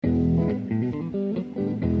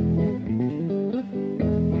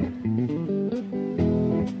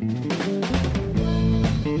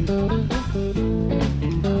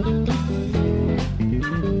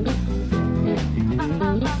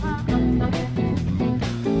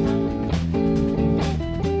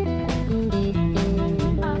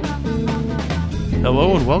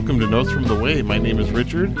Hello and welcome to Notes from the Way. My name is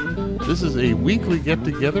Richard. This is a weekly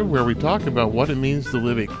get-together where we talk about what it means to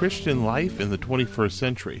live a Christian life in the 21st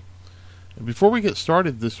century. And before we get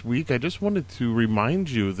started this week, I just wanted to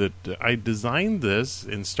remind you that I designed this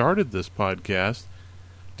and started this podcast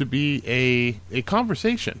to be a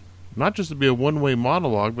conversation, not just to be a one-way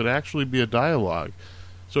monologue, but actually be a dialogue.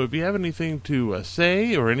 So if you have anything to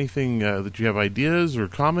say or anything that you have ideas or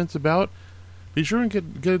comments about, be sure and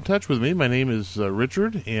get in touch with me. My name is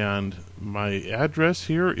Richard, and my address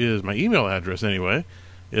here is, my email address anyway.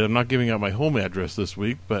 I'm not giving out my home address this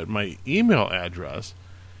week, but my email address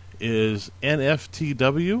is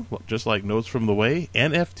nftw, just like Notes from the Way,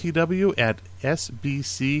 nftw at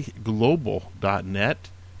sbcglobal.net.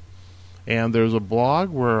 And there's a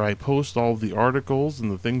blog where I post all the articles and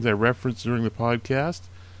the things I reference during the podcast.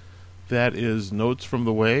 That is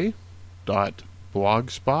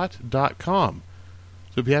notesfromtheway.blogspot.com.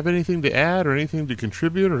 So if you have anything to add or anything to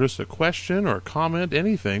contribute or just a question or a comment,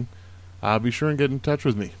 anything, be sure and get in touch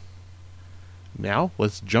with me. Now,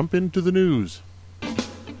 let's jump into the news.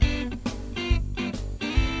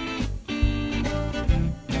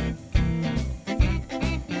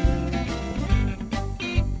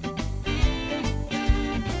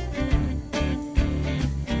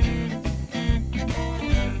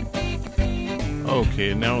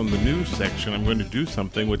 Okay, now in the news section, I'm going to do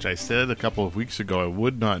something which I said a couple of weeks ago I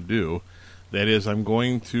would not do. That is, I'm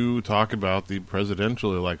going to talk about the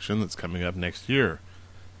presidential election that's coming up next year.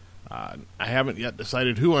 I haven't yet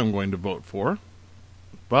decided who I'm going to vote for,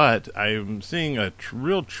 but I'm seeing a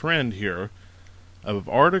real trend here of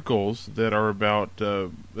articles that are about,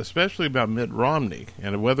 especially about Mitt Romney,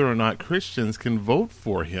 and whether or not Christians can vote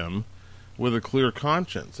for him with a clear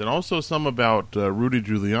conscience, and also some about Rudy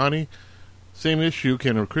Giuliani. Same issue,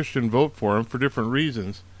 can a Christian vote for him for different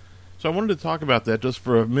reasons? So I wanted to talk about that just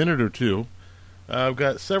for a minute or two. I've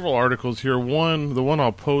got several articles here. The one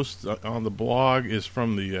I'll post on the blog is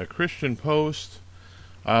from the Christian Post,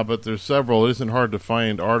 but there's several. It isn't hard to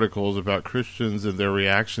find articles about Christians and their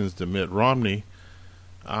reactions to Mitt Romney.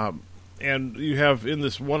 And you have, in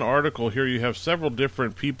this one article here, you have several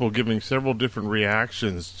different people giving several different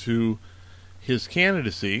reactions to his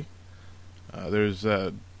candidacy. There's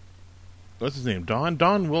what's his name?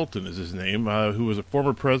 Don Wilton is his name, who was a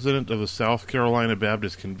former president of the South Carolina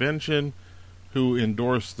Baptist Convention, who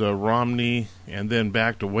endorsed Romney and then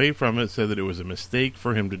backed away from it, said that it was a mistake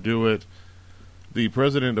for him to do it. The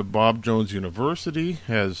president of Bob Jones University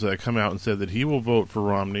has come out and said that he will vote for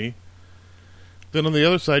Romney. Then on the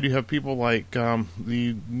other side, you have people like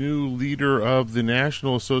the new leader of the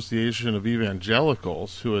National Association of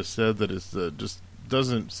Evangelicals, who has said that it's just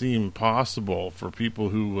doesn't seem possible for people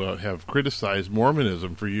who have criticized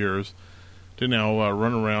Mormonism for years to now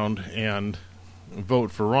run around and vote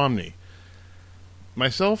for Romney.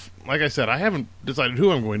 Myself, like I said, I haven't decided who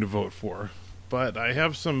I'm going to vote for, but I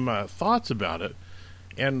have some thoughts about it.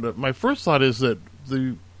 And my first thought is that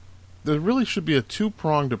there really should be a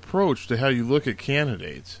two-pronged approach to how you look at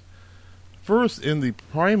candidates. First, in the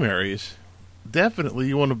primaries, definitely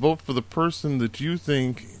you want to vote for the person that you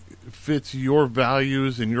think fits your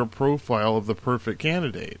values and your profile of the perfect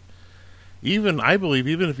candidate. I believe,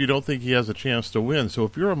 even if you don't think he has a chance to win. So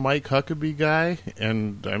if you're a Mike Huckabee guy,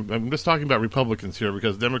 and I'm just talking about Republicans here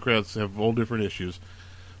because Democrats have all different issues,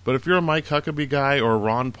 but if you're a Mike Huckabee guy or a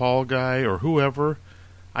Ron Paul guy or whoever,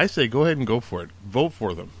 I say go ahead and go for it. Vote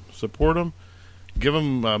for them. Support them. Give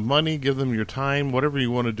them money. Give them your time. Whatever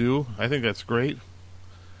you want to do. I think that's great.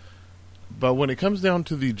 But when it comes down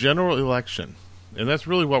to the general election, and that's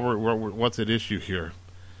really what's at issue here.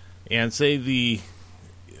 And say the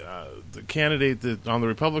candidate that on the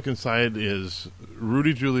Republican side is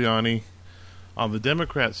Rudy Giuliani. On the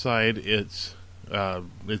Democrat side, it's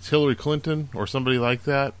Hillary Clinton or somebody like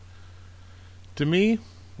that. To me,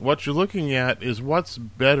 what you're looking at is what's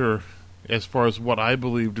better as far as what I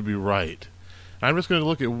believe to be right. I'm just going to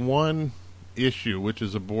look at one issue, which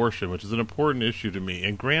is abortion, which is an important issue to me.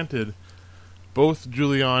 And granted, both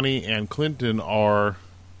Giuliani and Clinton are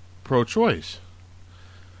pro-choice.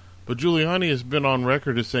 But Giuliani has been on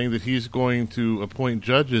record as saying that he's going to appoint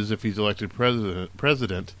judges if he's elected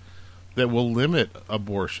president that will limit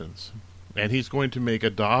abortions. And he's going to make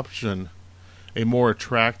adoption a more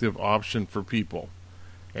attractive option for people.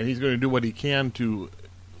 And he's going to do what he can to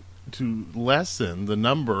lessen the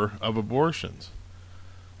number of abortions.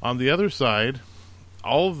 On the other side,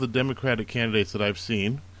 all of the Democratic candidates that I've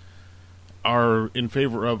seen are in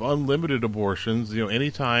favor of unlimited abortions,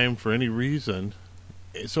 anytime, for any reason.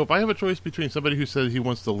 So if I have a choice between somebody who says he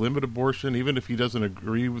wants to limit abortion, even if he doesn't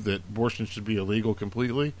agree with that abortion should be illegal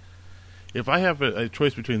completely, if I have a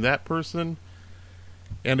choice between that person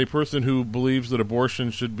and a person who believes that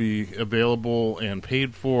abortion should be available and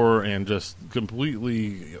paid for and just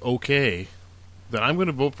completely okay, then I'm going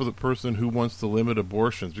to vote for the person who wants to limit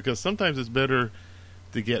abortions, because sometimes it's better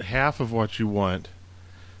to get half of what you want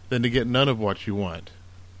than to get none of what you want.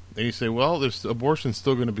 And you say, well, abortion's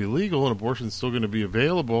still going to be legal and abortion's still going to be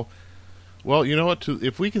available. Well, you know what?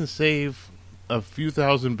 If we can save a few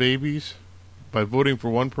thousand babies by voting for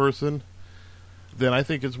one person, then I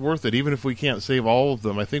think it's worth it. Even if we can't save all of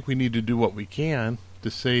them, I think we need to do what we can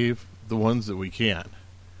to save the ones that we can.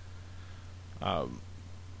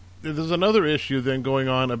 There's another issue then going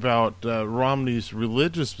on about Romney's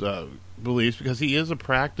religious beliefs, because he is a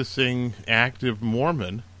practicing active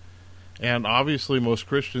Mormon, and obviously most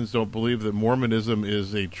Christians don't believe that Mormonism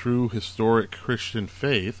is a true historic Christian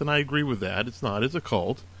faith, and I agree with that. It's not. It's a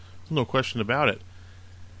cult. There's no question about it.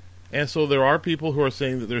 And so there are people who are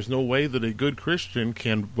saying that there's no way that a good Christian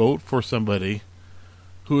can vote for somebody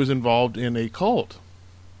who is involved in a cult.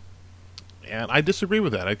 And I disagree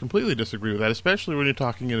with that. I completely disagree with that, especially when you're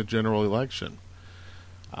talking in a general election.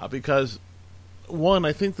 Because, one,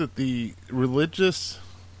 I think that the religious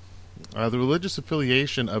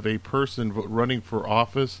affiliation of a person running for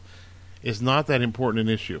office is not that important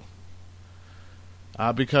an issue.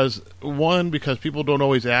 Because people don't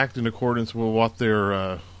always act in accordance with what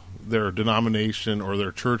their denomination or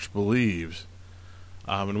their church believes,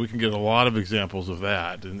 and we can get a lot of examples of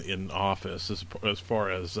that in office, as far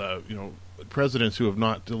as presidents who have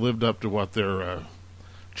not lived up to what their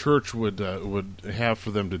church would have for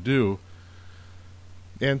them to do.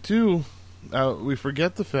 And two, we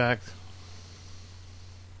forget the fact,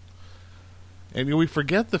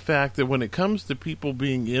 that when it comes to people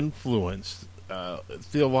being influenced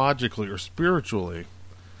theologically or spiritually,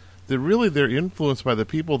 that really they're influenced by the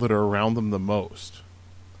people that are around them the most.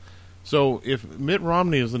 So if Mitt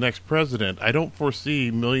Romney is the next president, I don't foresee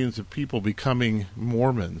millions of people becoming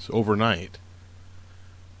Mormons overnight.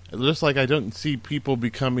 Just like I don't see people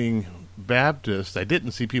becoming Baptist. I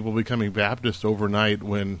didn't see people becoming Baptist overnight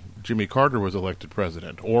when Jimmy Carter was elected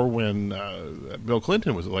president, or when Bill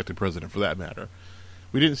Clinton was elected president, for that matter.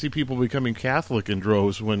 We didn't see people becoming Catholic in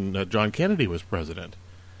droves when John Kennedy was president.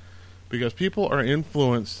 Because people are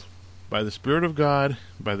influenced by the Spirit of God,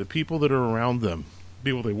 by the people that are around them,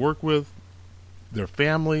 people they work with, their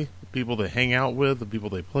family, the people they hang out with, the people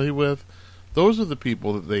they play with. Those are the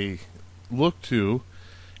people that they look to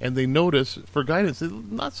and they notice for guidance,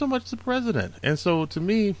 not so much the president. And so to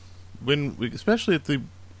me, especially at the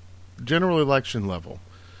general election level,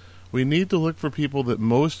 we need to look for people that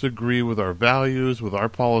most agree with our values, with our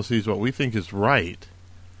policies, what we think is right,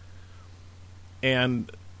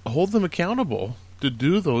 and hold them accountable to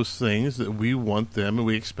do those things that we want them and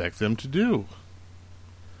we expect them to do.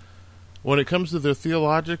 When it comes to their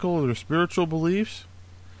theological or their spiritual beliefs,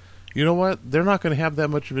 you know what? They're not going to have that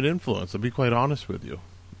much of an influence, I'll be quite honest with you.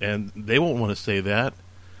 And they won't want to say that.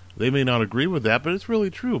 They may not agree with that, but it's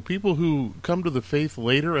really true. People who come to the faith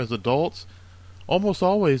later as adults, almost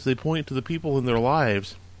always they point to the people in their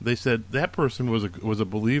lives. They said, that person was a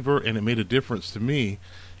believer and it made a difference to me,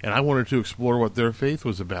 and I wanted to explore what their faith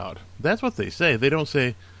was about. That's what they say. They don't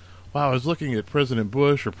say, wow, I was looking at President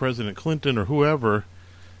Bush or President Clinton or whoever,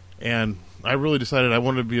 and I really decided I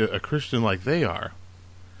wanted to be a Christian like they are.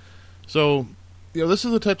 So, this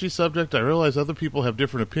is a touchy subject. I realize other people have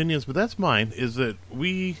different opinions, but that's mine, is that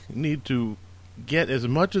we need to get as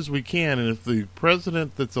much as we can, and if the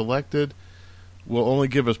president that's elected will only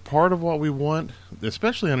give us part of what we want,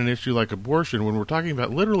 especially on an issue like abortion, when we're talking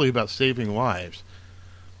about literally about saving lives,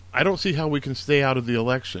 I don't see how we can stay out of the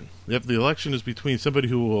election. If the election is between somebody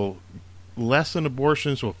who will lessen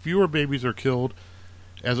abortion so fewer babies are killed,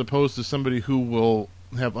 as opposed to somebody who will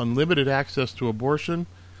have unlimited access to abortion,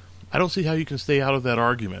 I don't see how you can stay out of that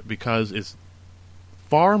argument, because it's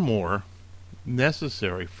far more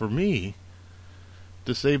necessary for me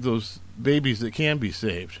to save those babies that can be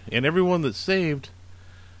saved. And everyone that's saved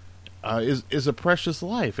is a precious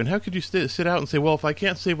life. And how could you sit out and say, well, if I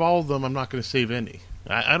can't save all of them, I'm not going to save any?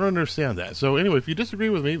 I don't understand that. So anyway, if you disagree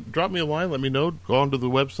with me, drop me a line, let me know, go onto the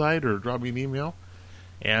website or drop me an email,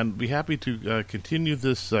 and be happy to continue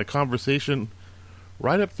this conversation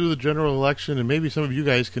right up through the general election, and maybe some of you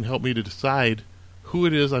guys can help me to decide who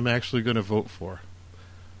it is I'm actually going to vote for.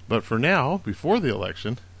 But for now, before the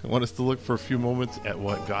election, I want us to look for a few moments at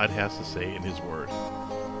what God has to say in His Word.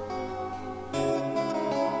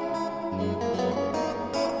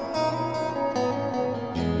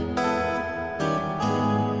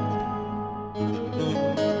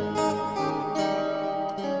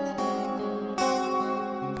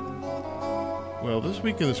 Well, this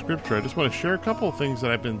week in the scripture, I just want to share a couple of things that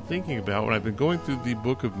I've been thinking about when I've been going through the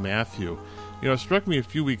book of Matthew. It struck me a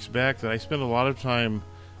few weeks back that I spent a lot of time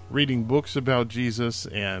reading books about Jesus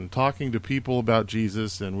and talking to people about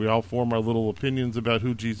Jesus, and we all form our little opinions about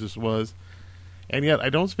who Jesus was. And yet I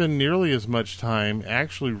don't spend nearly as much time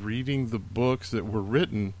actually reading the books that were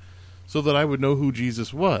written so that I would know who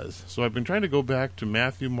Jesus was. So I've been trying to go back to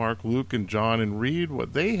Matthew, Mark, Luke, and John and read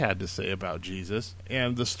what they had to say about Jesus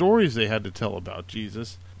and the stories they had to tell about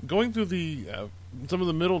Jesus. Going through some of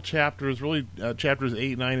the middle chapters, really chapters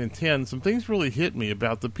 8, 9, and 10, some things really hit me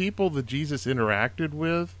about the people that Jesus interacted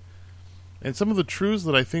with and some of the truths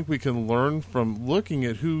that I think we can learn from looking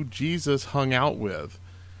at who Jesus hung out with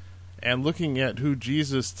and looking at who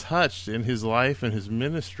Jesus touched in his life and his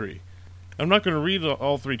ministry. I'm not going to read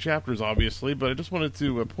all 3 chapters, obviously, but I just wanted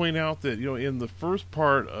to point out that, in the first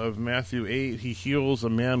part of Matthew 8, he heals a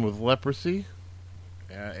man with leprosy,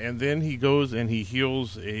 and then he goes and he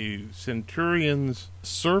heals a centurion's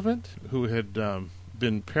servant who had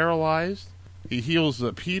been paralyzed. He heals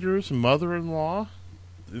Peter's mother-in-law.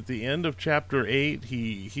 At the end of chapter 8,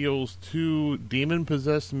 he heals 2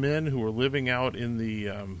 demon-possessed men who were living out in the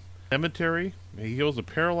cemetery. He heals a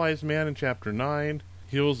paralyzed man in chapter 9.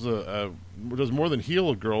 Does more than heal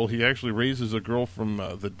a girl. He actually raises a girl from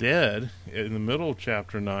the dead in the middle of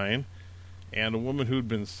chapter 9, and a woman who'd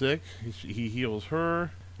been sick, he heals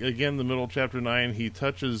her. Again, in the middle of chapter 9, he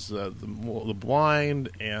touches the blind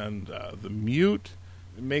and the mute,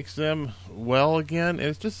 makes them well again, and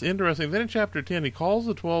it's just interesting. Then in chapter 10, he calls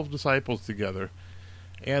the 12 disciples together,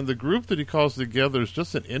 and the group that he calls together is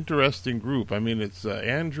just an interesting group. I mean, it's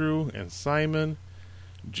Andrew and Simon,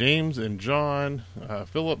 James and John,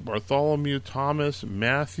 Philip, Bartholomew, Thomas,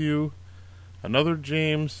 Matthew, another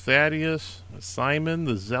James, Thaddeus, Simon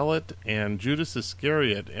the Zealot, and Judas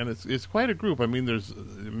Iscariot. And it's quite a group. I mean, there's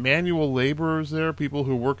manual laborers there, people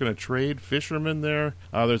who work in a trade, fishermen there.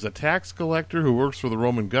 There's a tax collector who works for the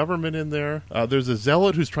Roman government in there. There's a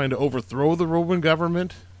zealot who's trying to overthrow the Roman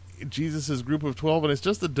government. Jesus' group of 12, and it's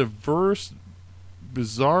just a diverse,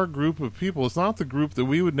 bizarre group of people. It's not the group that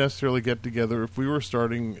we would necessarily get together if we were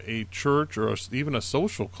starting a church or even a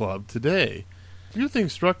social club today. A few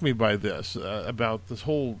things struck me by this, about this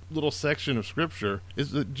whole little section of Scripture,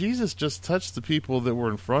 is that Jesus just touched the people that were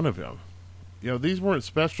in front of him. These weren't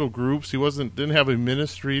special groups. He didn't have a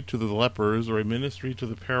ministry to the lepers or a ministry to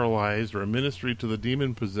the paralyzed or a ministry to the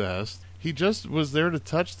demon-possessed. He just was there to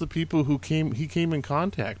touch the people he came in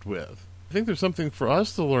contact with. I think there's something for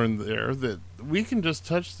us to learn there, that we can just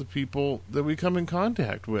touch the people that we come in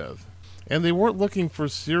contact with. And they weren't looking for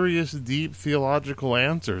serious, deep theological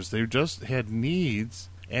answers. They just had needs,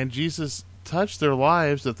 and Jesus touched their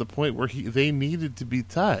lives at the point where they needed to be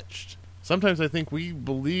touched. Sometimes I think we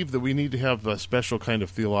believe that we need to have a special kind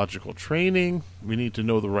of theological training. We need to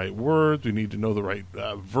know the right words. We need to know the right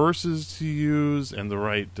verses to use and the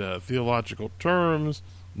right theological terms.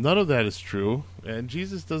 None of that is true, and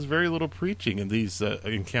Jesus does very little preaching in these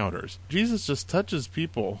encounters. Jesus just touches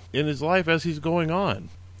people in his life as he's going on.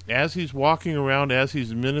 As he's walking around, as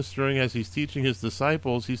he's ministering, as he's teaching his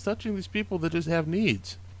disciples, he's touching these people that just have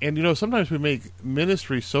needs. And sometimes we make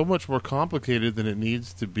ministry so much more complicated than it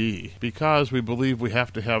needs to be because we believe we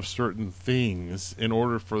have to have certain things in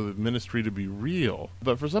order for the ministry to be real.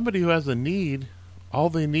 But for somebody who has a need, all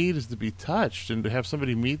they need is to be touched and to have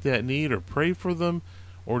somebody meet that need or pray for them,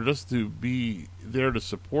 or just to be there to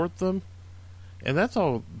support them. And that's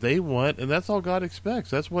all they want, and that's all God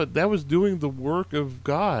expects. That was doing the work of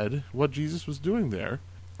God, what Jesus was doing there.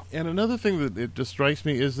 And another thing that it just strikes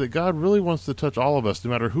me is that God really wants to touch all of us,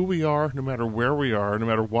 no matter who we are, no matter where we are, no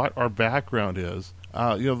matter what our background is.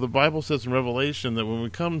 The Bible says in Revelation that when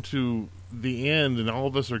we come to the end and all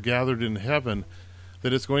of us are gathered in heaven,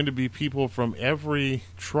 that it's going to be people from every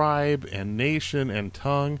tribe and nation and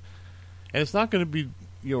tongue. And it's not going to be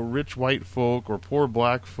rich white folk or poor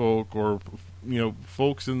black folk or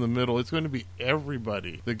folks in the middle. It's going to be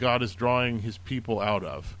everybody that God is drawing his people out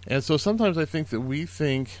of. And so sometimes I think that we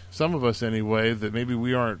think, some of us anyway, that maybe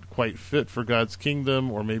we aren't quite fit for God's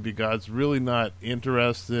kingdom, or maybe God's really not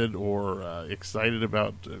interested or excited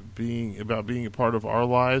about being a part of our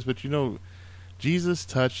lives. But Jesus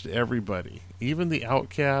touched everybody, even the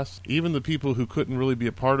outcasts, even the people who couldn't really be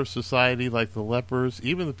a part of society like the lepers,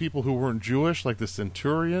 even the people who weren't Jewish like the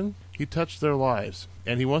centurion. He touched their lives,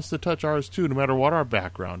 and he wants to touch ours too, no matter what our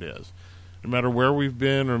background is. No matter where we've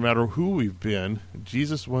been, or no matter who we've been,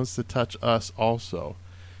 Jesus wants to touch us also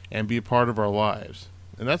and be a part of our lives.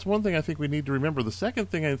 And that's one thing I think we need to remember. The second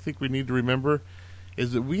thing I think we need to remember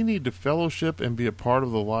is that we need to fellowship and be a part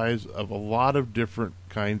of the lives of a lot of different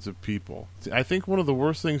kinds of people. I think one of the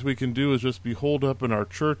worst things we can do is just be holed up in our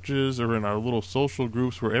churches or in our little social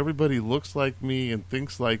groups where everybody looks like me and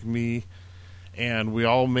thinks like me, and we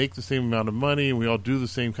all make the same amount of money, and we all do the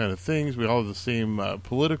same kind of things, we all have the same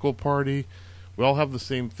political party, we all have the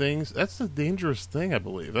same things. That's a dangerous thing, I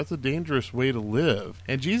believe. That's a dangerous way to live.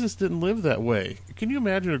 And Jesus didn't live that way. Can you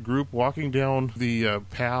imagine a group walking down the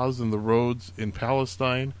paths and the roads in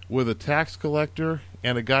Palestine with a tax collector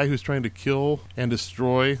and a guy who's trying to kill and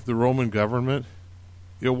destroy the Roman government?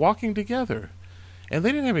 Walking together. And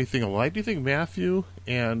they didn't have anything alike. Do you think Matthew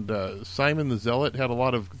and Simon the Zealot had a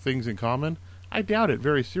lot of things in common? I doubt it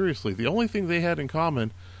very seriously. The only thing they had in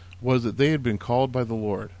common was that they had been called by the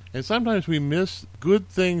Lord. And sometimes we miss good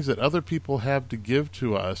things that other people have to give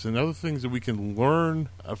to us and other things that we can learn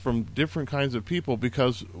from different kinds of people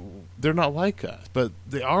because they're not like us. But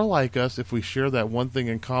they are like us if we share that one thing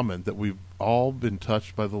in common, that we've all been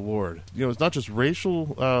touched by the Lord. It's not just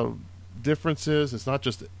racial differences. It's not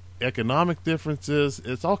just economic differences.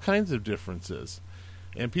 It's all kinds of differences.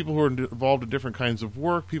 And people who are involved in different kinds of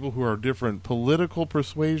work, people who are different political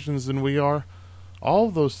persuasions than we are, all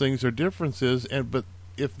of those things are differences. But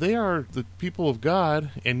if they are the people of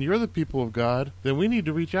God and you're the people of God, then we need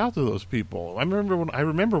to reach out to those people. I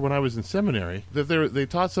remember when I was in seminary that they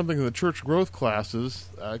taught something in the church growth classes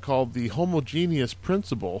called the homogeneous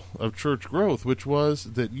principle of church growth, which was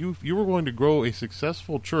that you were going to grow a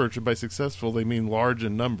successful church, and by successful they mean large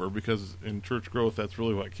in number, because in church growth that's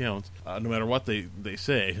really what counts. No matter what they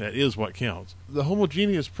say, that is what counts. The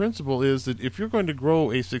homogeneous principle is that if you're going to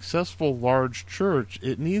grow a successful large church,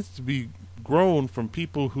 it needs to be grown from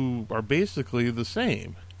people who are basically the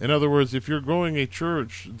same. In other words, if you're growing a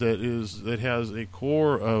church that has a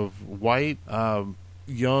core of white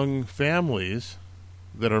young families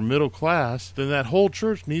that are middle class, then that whole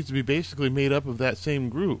church needs to be basically made up of that same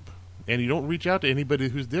group. And you don't reach out to anybody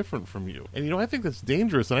who's different from you. And I think that's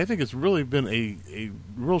dangerous, and I think it's really been a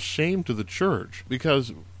real shame to the church,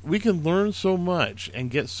 because we can learn so much and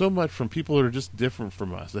get so much from people that are just different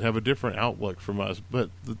from us, that have a different outlook from us. But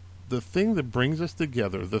the thing that brings us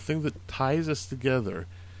together, the thing that ties us together,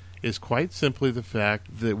 is quite simply the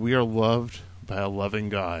fact that we are loved by a loving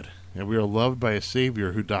God, and we are loved by a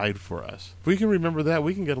Savior who died for us. If we can remember that,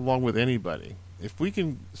 we can get along with anybody. If we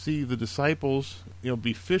can see the disciples,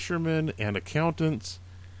 be fishermen and accountants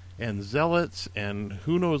and zealots and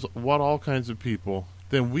who knows what all kinds of people,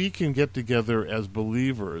 then we can get together as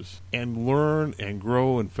believers and learn and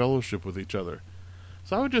grow and fellowship with each other.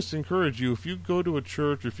 So I would just encourage you, if you go to a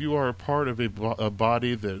church, if you are a part of a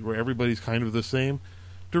body where everybody's kind of the same,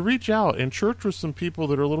 to reach out and church with some people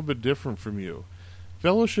that are a little bit different from you.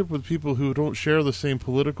 Fellowship with people who don't share the same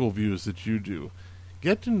political views that you do.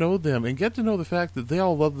 Get to know them and get to know the fact that they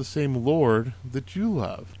all love the same Lord that you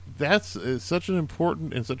love. That's such an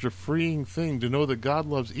important and such a freeing thing, to know that God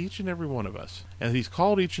loves each and every one of us. And He's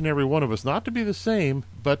called each and every one of us not to be the same,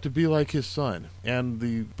 but to be like His Son. And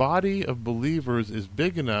the body of believers is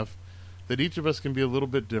big enough that each of us can be a little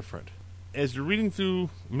bit different. As you're reading through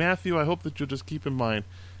Matthew, I hope that you'll just keep in mind,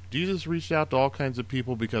 Jesus reached out to all kinds of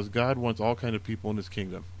people because God wants all kinds of people in His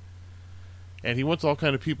kingdom. And He wants all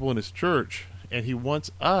kinds of people in His church. And He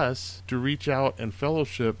wants us to reach out and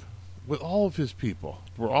fellowship with all of His people.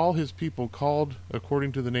 We're all His people, called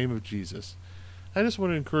according to the name of Jesus. I just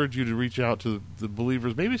want to encourage you to reach out to the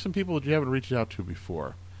believers, maybe some people that you haven't reached out to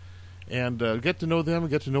before, and get to know them,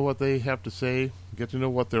 get to know what they have to say, get to know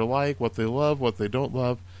what they're like, what they love, what they don't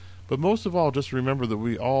love. But most of all, just remember that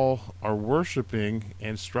we all are worshiping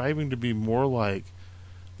and striving to be more like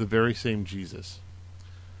the very same Jesus.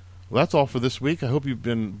 Well, that's all for this week. I hope you've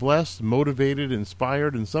been blessed, motivated,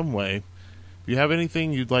 inspired in some way. If you have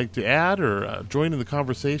anything you'd like to add or join in the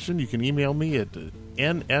conversation, you can email me at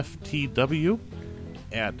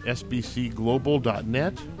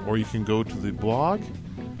nftw@sbcglobal.net, or you can go to the blog,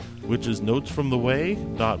 which is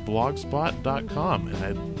notesfromtheway.blogspot.com, and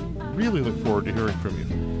I really look forward to hearing from you.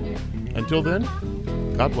 Until then,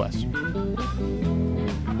 God bless.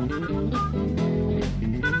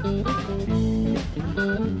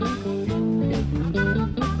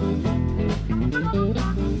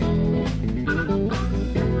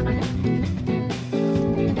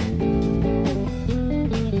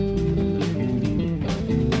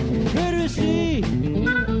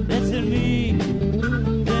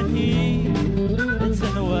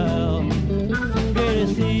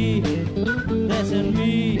 That's in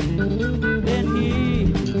me, then he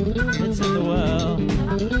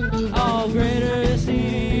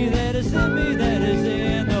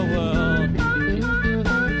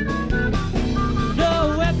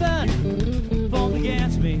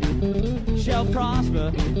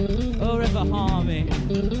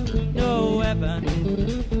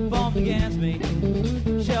weapon formed against me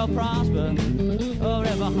shall prosper or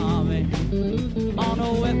ever harm me. Oh,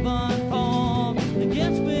 no weapon formed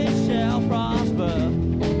against me shall prosper